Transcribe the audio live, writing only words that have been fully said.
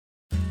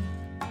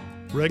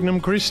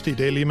Regnum Christi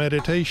Daily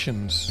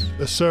Meditations,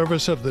 the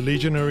service of the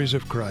Legionaries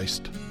of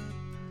Christ.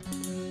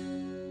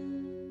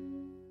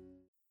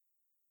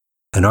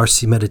 An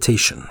RC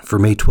Meditation for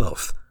May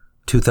 12th,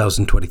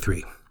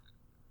 2023.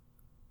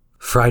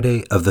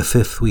 Friday of the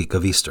 5th week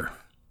of Easter.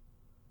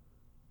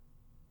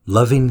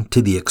 Loving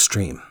to the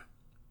extreme.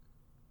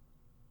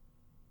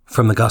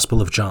 From the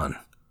Gospel of John,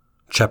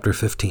 chapter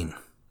 15.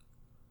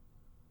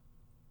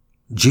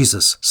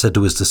 Jesus said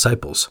to his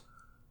disciples,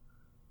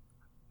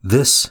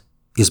 "This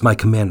is my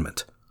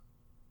commandment.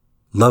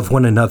 Love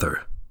one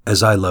another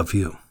as I love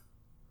you.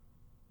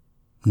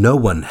 No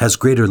one has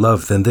greater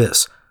love than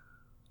this,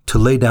 to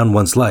lay down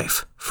one's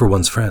life for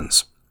one's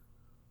friends.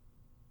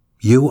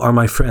 You are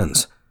my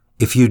friends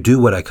if you do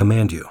what I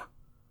command you.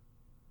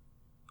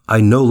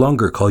 I no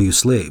longer call you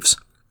slaves,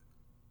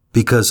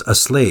 because a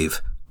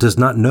slave does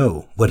not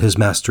know what his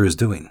master is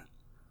doing.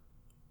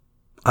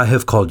 I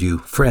have called you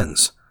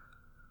friends,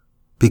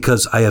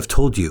 because I have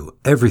told you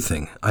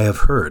everything I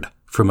have heard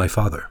from my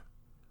Father.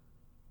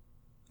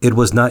 It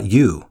was not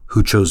you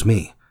who chose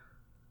me,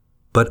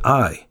 but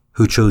I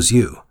who chose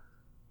you,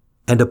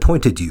 and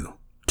appointed you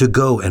to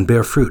go and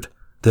bear fruit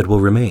that will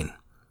remain,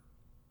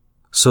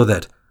 so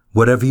that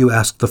whatever you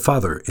ask the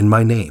Father in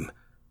my name,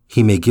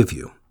 he may give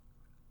you.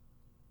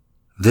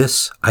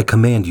 This I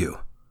command you,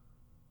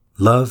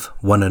 love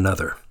one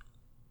another."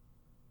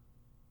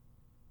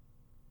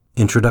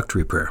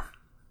 Introductory Prayer.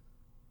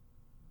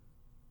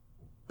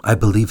 I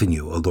believe in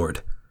you, O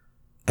Lord,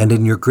 and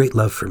in your great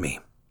love for me.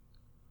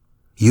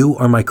 You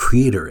are my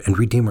Creator and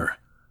Redeemer.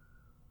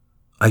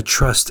 I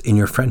trust in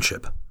your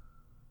friendship.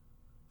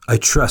 I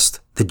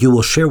trust that you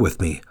will share with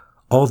me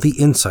all the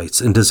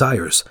insights and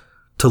desires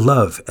to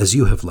love as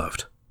you have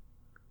loved.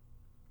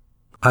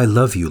 I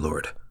love you,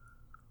 Lord,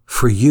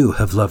 for you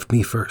have loved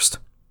me first.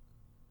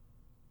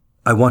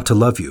 I want to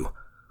love you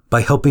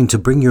by helping to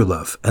bring your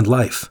love and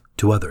life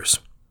to others.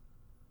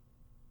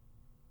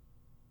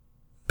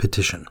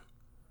 Petition.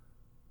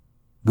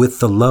 With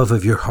the love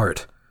of your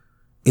heart,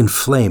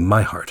 inflame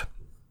my heart.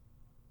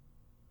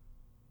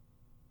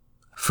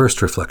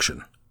 First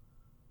reflection.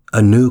 A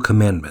new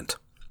commandment.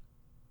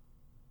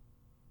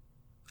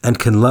 And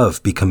can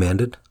love be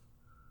commanded?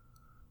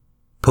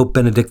 Pope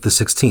Benedict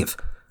XVI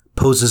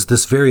poses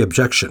this very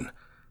objection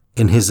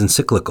in his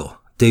encyclical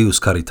Deus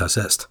Caritas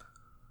Est.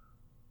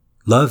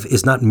 Love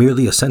is not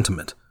merely a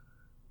sentiment,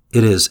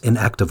 it is an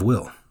act of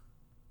will.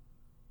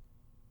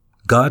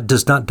 God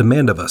does not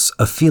demand of us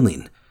a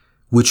feeling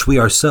which we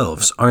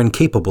ourselves are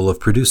incapable of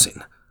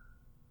producing.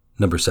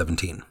 Number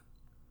 17.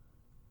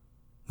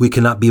 We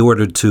cannot be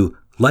ordered to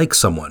like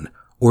someone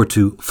or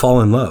to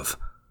fall in love,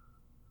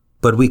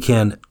 but we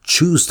can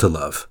choose to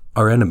love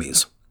our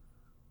enemies.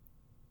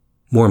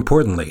 More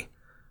importantly,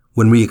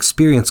 when we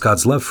experience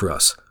God's love for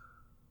us,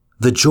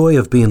 the joy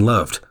of being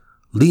loved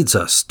leads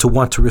us to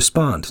want to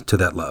respond to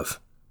that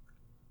love.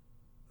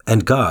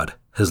 And God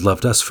has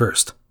loved us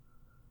first.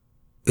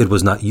 It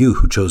was not you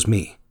who chose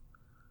me.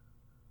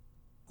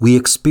 We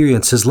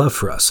experience His love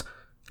for us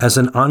as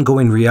an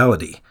ongoing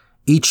reality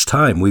each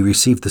time we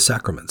receive the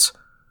sacraments,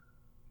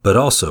 but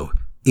also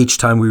each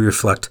time we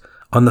reflect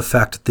on the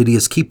fact that He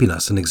is keeping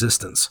us in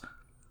existence.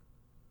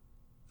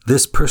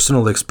 This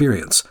personal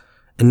experience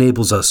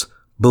enables us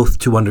both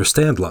to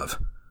understand love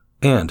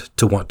and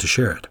to want to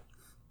share it.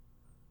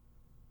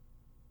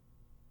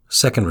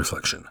 Second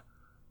reflection.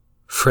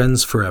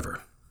 Friends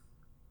forever.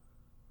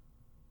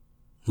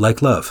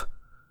 Like love,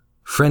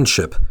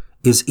 friendship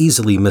is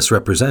easily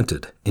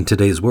misrepresented in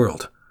today's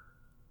world,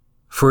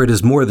 for it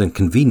is more than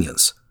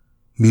convenience,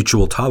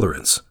 mutual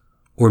tolerance,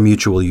 or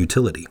mutual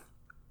utility.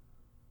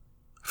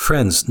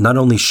 Friends not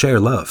only share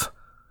love,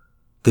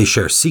 they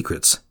share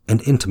secrets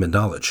and intimate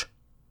knowledge.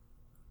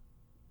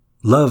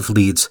 Love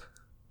leads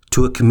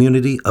to a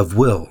community of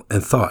will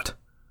and thought.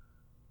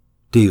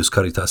 Deus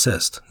Caritas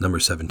Est, number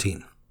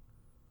 17.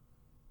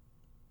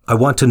 I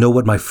want to know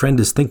what my friend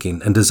is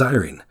thinking and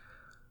desiring,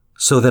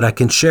 so that I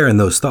can share in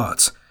those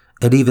thoughts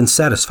and even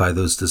satisfy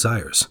those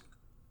desires.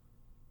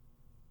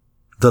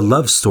 The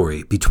love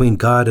story between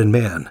God and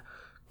man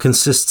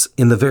consists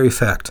in the very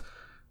fact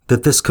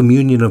that this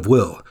communion of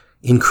will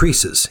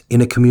increases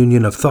in a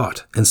communion of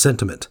thought and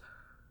sentiment,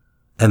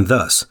 and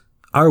thus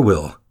our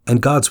will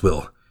and God's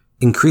will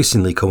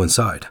increasingly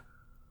coincide.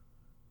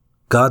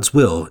 God's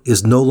will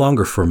is no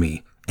longer for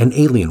me an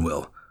alien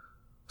will,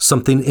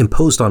 something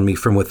imposed on me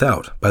from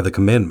without by the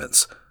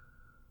commandments,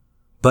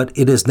 but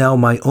it is now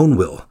my own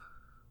will,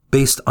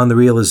 based on the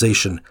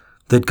realization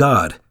that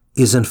God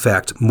is in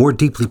fact more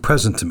deeply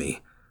present to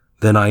me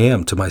than I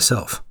am to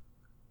myself.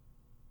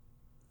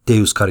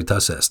 Deus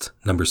Caritas Est,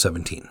 number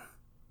 17.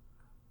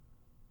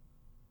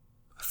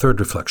 Third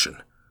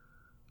reflection.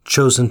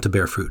 Chosen to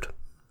bear fruit.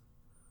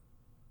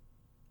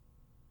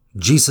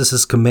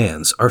 Jesus'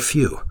 commands are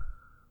few,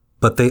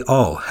 but they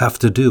all have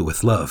to do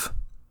with love.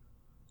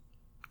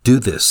 Do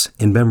this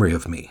in memory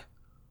of me.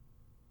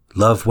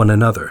 Love one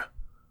another.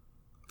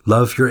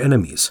 Love your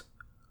enemies.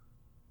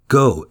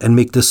 Go and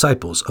make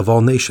disciples of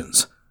all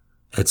nations,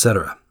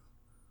 etc.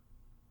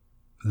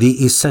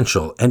 The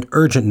essential and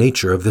urgent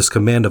nature of this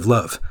command of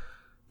love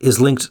is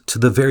linked to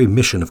the very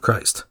mission of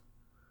Christ.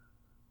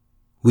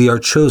 We are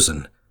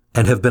chosen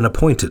and have been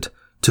appointed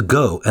to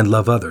go and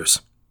love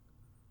others.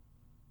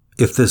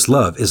 If this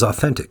love is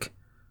authentic,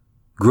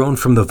 grown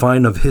from the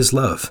vine of His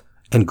love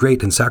and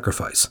great in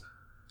sacrifice,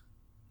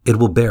 it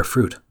will bear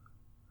fruit.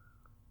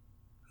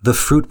 The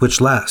fruit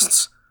which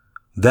lasts,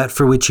 that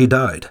for which He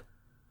died,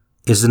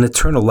 is an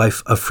eternal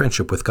life of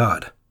friendship with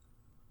God.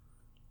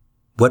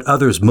 What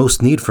others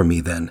most need from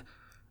me, then,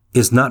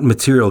 is not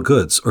material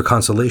goods or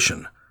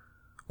consolation,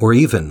 or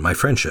even my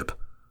friendship,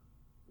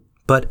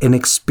 but an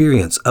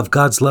experience of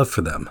God's love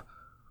for them,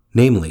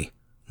 namely,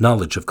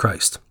 knowledge of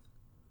Christ.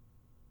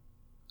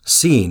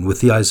 Seeing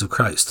with the eyes of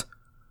Christ,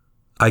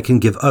 I can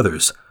give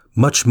others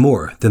much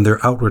more than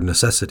their outward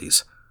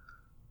necessities.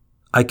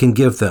 I can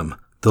give them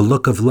the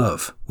look of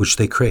love which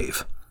they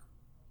crave.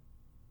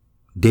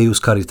 Deus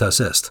Caritas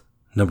Est,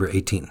 number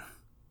 18.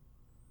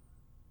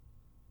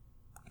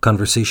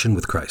 Conversation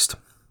with Christ.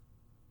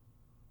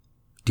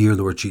 Dear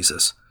Lord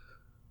Jesus,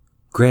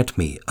 grant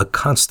me a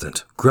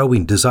constant,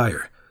 growing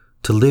desire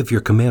to live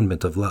your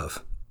commandment of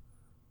love.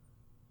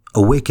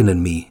 Awaken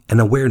in me an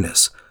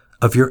awareness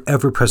of your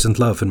ever-present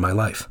love in my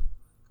life.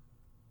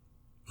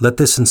 Let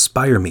this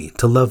inspire me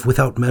to love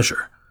without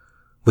measure,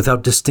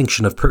 without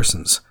distinction of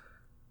persons,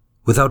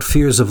 without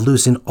fears of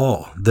losing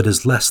all that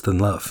is less than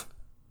love.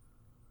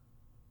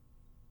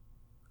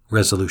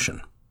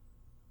 Resolution.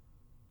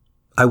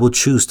 I will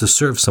choose to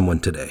serve someone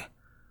today,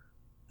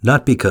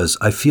 not because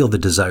I feel the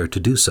desire to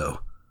do so,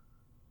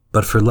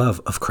 but for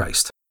love of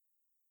Christ.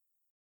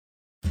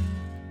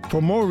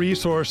 For more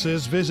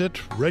resources, visit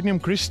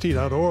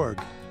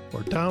regnumchristi.org or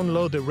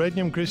download the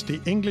Regnum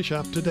Christi English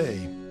app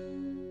today.